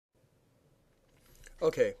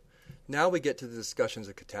Okay, now we get to the discussions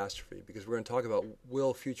of catastrophe, because we're going to talk about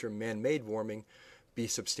will future man-made warming be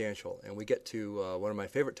substantial, and we get to one of my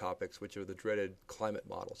favorite topics, which are the dreaded climate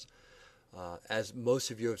models. As most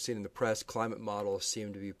of you have seen in the press, climate models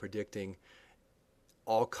seem to be predicting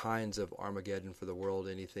all kinds of Armageddon for the world,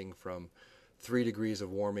 anything from 3 degrees of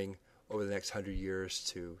warming over the next 100 years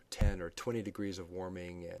to 10 or 20 degrees of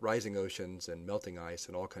warming, and rising oceans and melting ice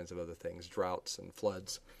and all kinds of other things, droughts and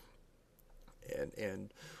floods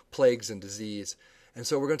and plagues and disease. And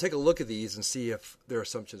so we're going to take a look at these and see if their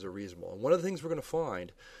assumptions are reasonable. And one of the things we're going to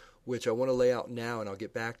find, which I want to lay out now and I'll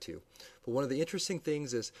get back to, but one of the interesting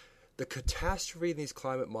things is the catastrophe in these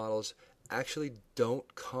climate models actually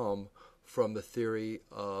don't come from the theory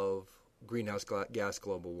of greenhouse gas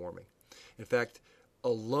global warming. In fact,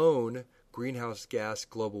 alone, greenhouse gas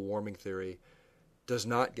global warming theory does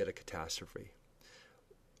not get a catastrophe.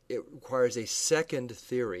 It requires a second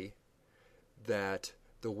theory that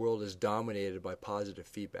the world is dominated by positive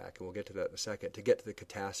feedback, and we'll get to that in a second, to get to the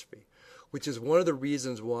catastrophe, which is one of the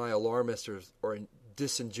reasons why alarmists are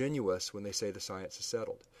disingenuous when they say the science is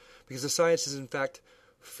settled. Because the science is in fact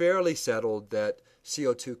fairly settled that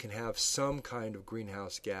CO2 can have some kind of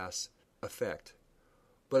greenhouse gas effect.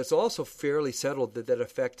 But it's also fairly settled that that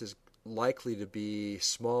effect is likely to be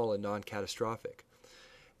small and non-catastrophic.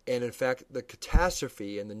 And in fact, the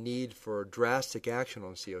catastrophe and the need for drastic action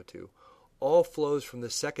on CO2 all flows from the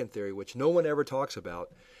second theory, which no one ever talks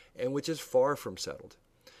about, and which is far from settled.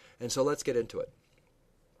 And so let's get into it.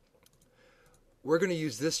 We're going to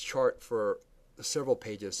use this chart for several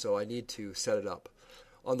pages, so I need to set it up.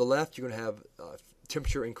 On the left, you're going to have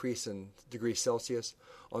temperature increase in degrees Celsius.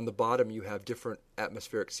 On the bottom, you have different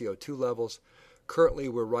atmospheric CO2 levels. Currently,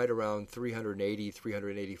 we're right around 380,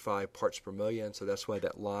 385 parts per million, so that's why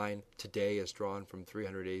that line today is drawn from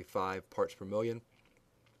 385 parts per million.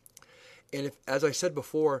 And if, as I said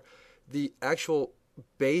before, the actual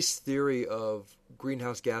base theory of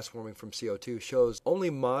greenhouse gas warming from CO2 shows only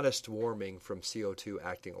modest warming from CO2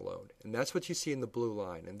 acting alone. And that's what you see in the blue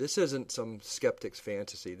line. And this isn't some skeptic's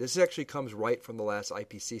fantasy. This actually comes right from the last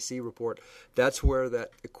IPCC report. That's where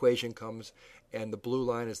that equation comes. And the blue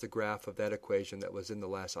line is the graph of that equation that was in the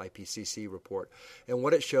last IPCC report. And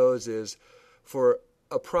what it shows is for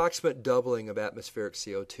approximate doubling of atmospheric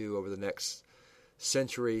CO2 over the next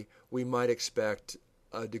century, we might expect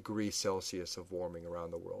a degree Celsius of warming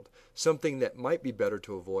around the world. Something that might be better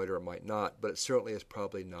to avoid or it might not, but it certainly is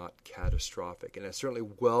probably not catastrophic. And it's certainly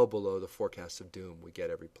well below the forecast of doom we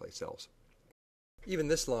get every place else. Even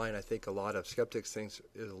this line, I think a lot of skeptics think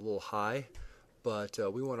is a little high, but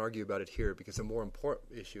we won't argue about it here because a more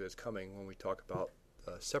important issue is coming when we talk about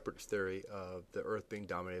a separate theory of the Earth being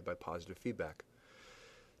dominated by positive feedback.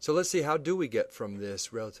 So let's see, how do we get from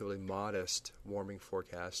this relatively modest warming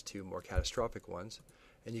forecast to more catastrophic ones?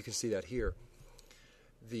 And you can see that here.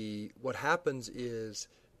 What happens is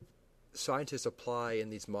scientists apply in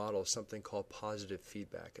these models something called positive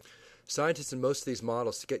feedback. Scientists in most of these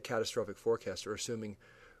models to get catastrophic forecasts are assuming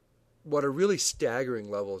what are really staggering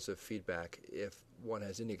levels of feedback if one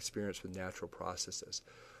has any experience with natural processes,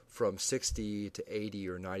 from 60 to 80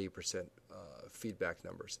 or 90% feedback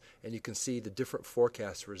numbers. And you can see the different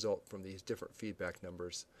forecasts result from these different feedback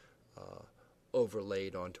numbers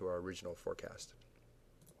overlaid onto our original forecast.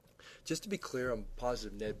 Just to be clear on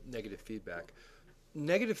positive negative feedback,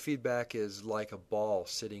 negative feedback is like a ball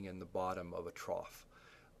sitting in the bottom of a trough.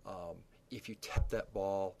 If you tap that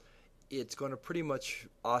ball, it's going to pretty much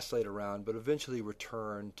oscillate around, but eventually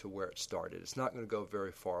return to where it started. It's not going to go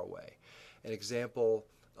very far away. An example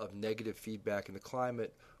of negative feedback in the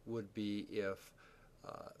climate would be if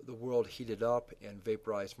the world heated up and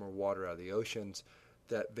vaporized more water out of the oceans.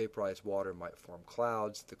 That vaporized water might form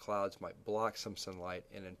clouds. The clouds might block some sunlight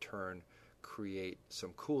and in turn create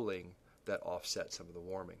some cooling that offsets some of the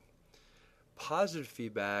warming. Positive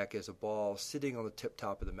feedback is a ball sitting on the tip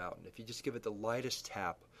top of the mountain. If you just give it the lightest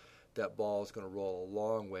tap, that ball is going to roll a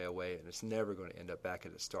long way away, and it's never going to end up back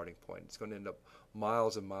at its starting point. It's going to end up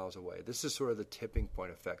miles and miles away. This is sort of the tipping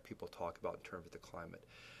point effect people talk about in terms of the climate.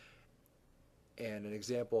 And an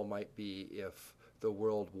example might be if the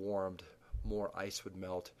world warmed, more ice would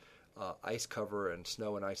melt. Ice cover and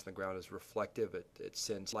snow and ice on the ground is reflective. It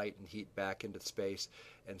sends light and heat back into space,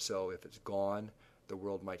 and so if it's gone, the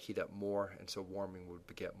world might heat up more, and so warming would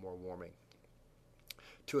beget more warming.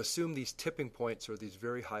 To assume these tipping points or these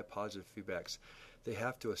very high positive feedbacks, they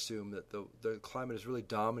have to assume that the climate is really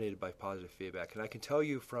dominated by positive feedback. And I can tell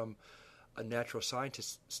you from a natural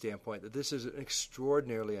scientist standpoint that this is an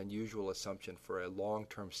extraordinarily unusual assumption for a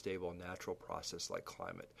long-term stable natural process like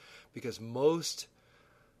climate, because most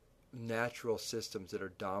natural systems that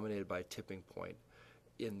are dominated by a tipping point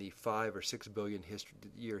in the 5 or 6 billion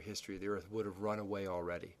year history, the Earth would have run away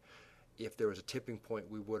already. If there was a tipping point,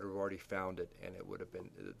 we would have already found it, and it would have been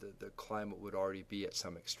the climate would already be at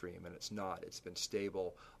some extreme, and it's not. It's been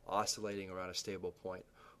stable, oscillating around a stable point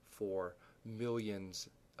for millions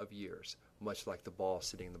of years, much like the ball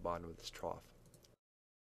sitting in the bottom of this trough.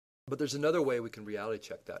 But there's another way we can reality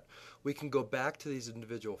check that. We can go back to these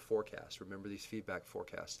individual forecasts. Remember these feedback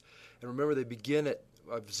forecasts. And remember they begin at,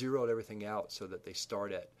 I've zeroed everything out so that they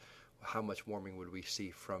start at how much warming would we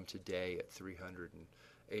see from today at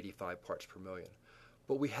 385 parts per million.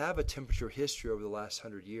 But we have a temperature history over the last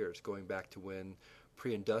 100 years, going back to when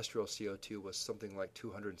pre-industrial CO2 was something like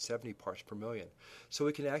 270 parts per million. So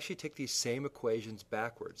we can actually take these same equations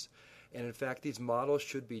backwards. And in fact, these models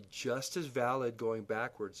should be just as valid going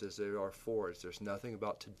backwards as they are forwards. There's nothing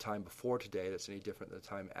about the time before today that's any different than the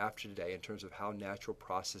time after today in terms of how natural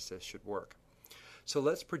processes should work. So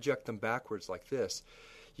let's project them backwards like this.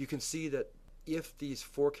 You can see that if these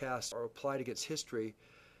forecasts are applied against history,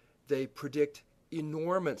 they predict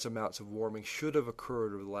enormous amounts of warming should have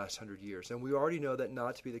occurred over the last 100 years. And we already know that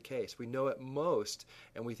not to be the case. We know at most,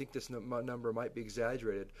 and we think this number might be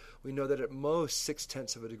exaggerated, we know that at most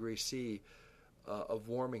 0.6 of a degree C of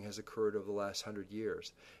warming has occurred over the last 100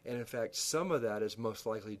 years. And in fact, some of that is most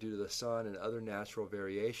likely due to the sun and other natural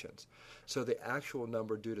variations. So the actual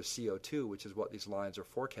number due to CO2, which is what these lines are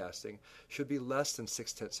forecasting, should be less than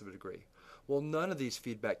 0.6 of a degree. Well, none of these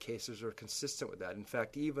feedback cases are consistent with that. In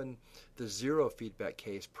fact, even the zero feedback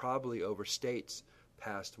case probably overstates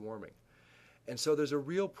past warming. And so there's a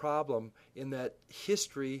real problem in that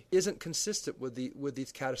history isn't consistent with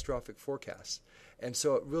these catastrophic forecasts. And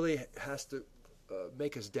so it really has to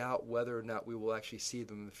make us doubt whether or not we will actually see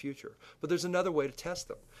them in the future. But there's another way to test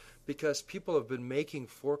them, because people have been making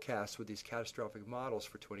forecasts with these catastrophic models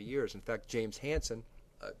for 20 years. In fact, James Hansen,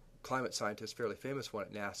 climate scientist, fairly famous one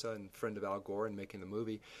at NASA and friend of Al Gore in making the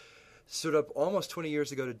movie, stood up almost 20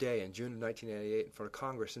 years ago today in June of 1998 in front of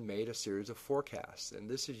Congress and made a series of forecasts. And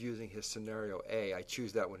this is using his scenario A. I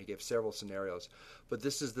choose that one. He gave several scenarios, but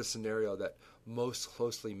this is the scenario that most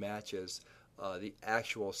closely matches the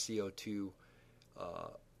actual CO2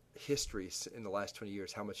 history in the last 20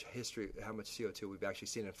 years, how much CO2 we've actually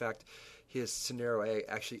seen. In fact, his scenario A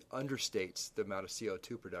actually understates the amount of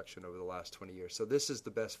CO2 production over the last 20 years. So this is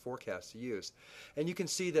the best forecast to use. And you can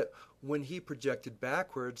see that when he projected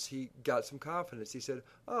backwards, he got some confidence. He said,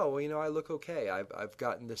 oh, well, I look okay. I've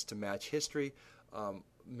gotten this to match history.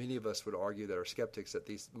 Many of us would argue that are skeptics that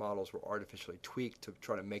these models were artificially tweaked to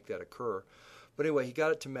try to make that occur. But anyway, he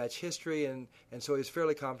got it to match history, and so he was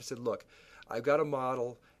fairly confident. He said, look, I've got a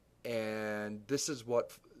model, and this is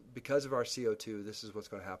what, because of our CO2, this is what's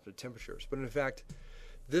going to happen to temperatures. But in fact,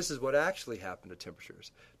 this is what actually happened to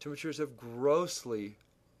temperatures. Temperatures have grossly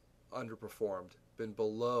underperformed, been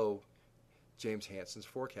below James Hansen's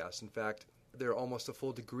forecast. In fact, they're almost a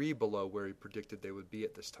full degree below where he predicted they would be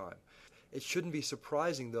at this time. It shouldn't be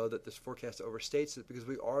surprising, though, that this forecast overstates it, because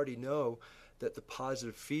we already know that the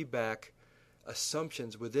positive feedback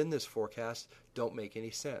assumptions within this forecast don't make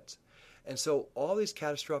any sense. And so all these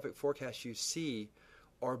catastrophic forecasts you see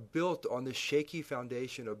are built on this shaky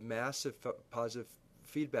foundation of massive positive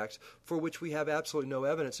feedbacks for which we have absolutely no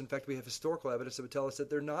evidence. In fact, we have historical evidence that would tell us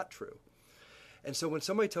that they're not true. And so when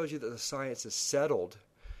somebody tells you that the science is settled,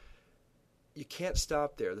 you can't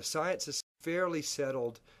stop there. The science is fairly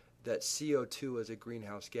settled that CO2 is a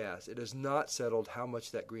greenhouse gas. It is not settled how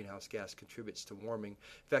much that greenhouse gas contributes to warming.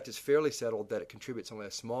 In fact, it's fairly settled that it contributes only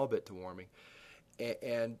a small bit to warming.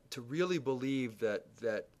 And to really believe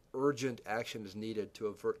that urgent action is needed to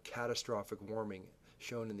avert catastrophic warming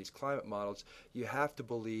shown in these climate models, you have to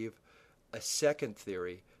believe a second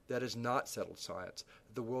theory that is not settled science.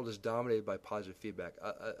 The world is dominated by positive feedback,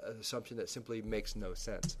 an assumption that simply makes no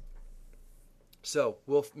sense. So,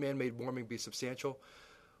 will man-made warming be substantial?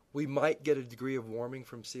 We might get a degree of warming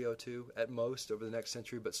from CO2 at most over the next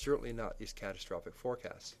century, but certainly not these catastrophic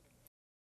forecasts.